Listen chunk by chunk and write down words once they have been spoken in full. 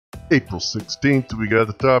April 16th, we got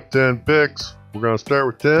the top 10 picks. We're going to start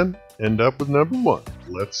with 10, end up with number 1.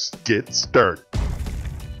 Let's get started.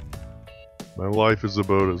 My life is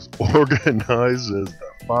about as organized as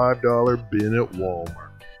the $5 bin at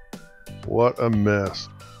Walmart. What a mess.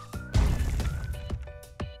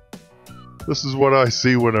 This is what I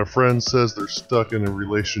see when a friend says they're stuck in a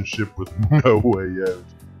relationship with no way out.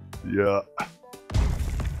 Yeah.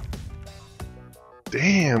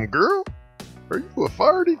 Damn, girl. Are you a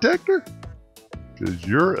fire detector? 'Cause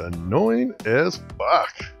you're annoying as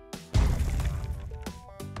fuck.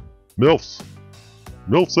 Milfs.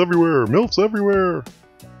 Milfs everywhere. Milfs everywhere.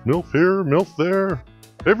 Milf here, Milf there.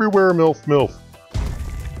 Everywhere, Milf, Milf.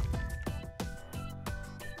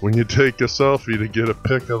 When you take a selfie to get a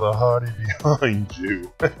pic of the hottie behind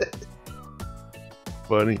you.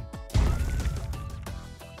 Funny.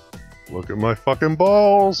 Look at my fucking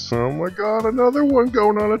balls. Oh my god, another one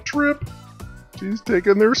going on a trip. She's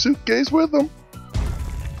taking their suitcase with them.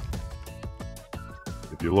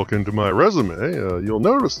 If you look into my resume, you'll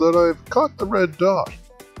notice that I've caught the red dot.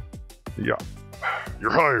 Yeah, you're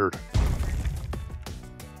hired.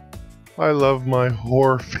 I love my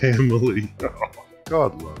whore family.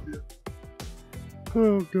 God love you.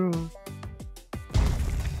 Oh god.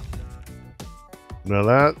 Now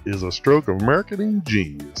that is a stroke of marketing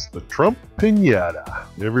genius. The Trump pinata.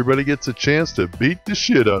 Everybody gets a chance to beat the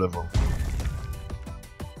shit out of them.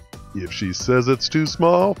 If she says it's too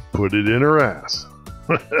small, put it in her ass.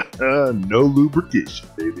 No lubrication,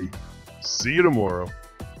 baby. See you tomorrow.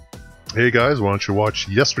 Hey guys, why don't you watch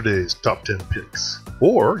yesterday's top 10 picks?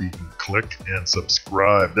 Or you can click and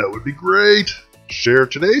subscribe. That would be great. Share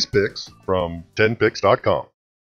today's picks from 10picks.com.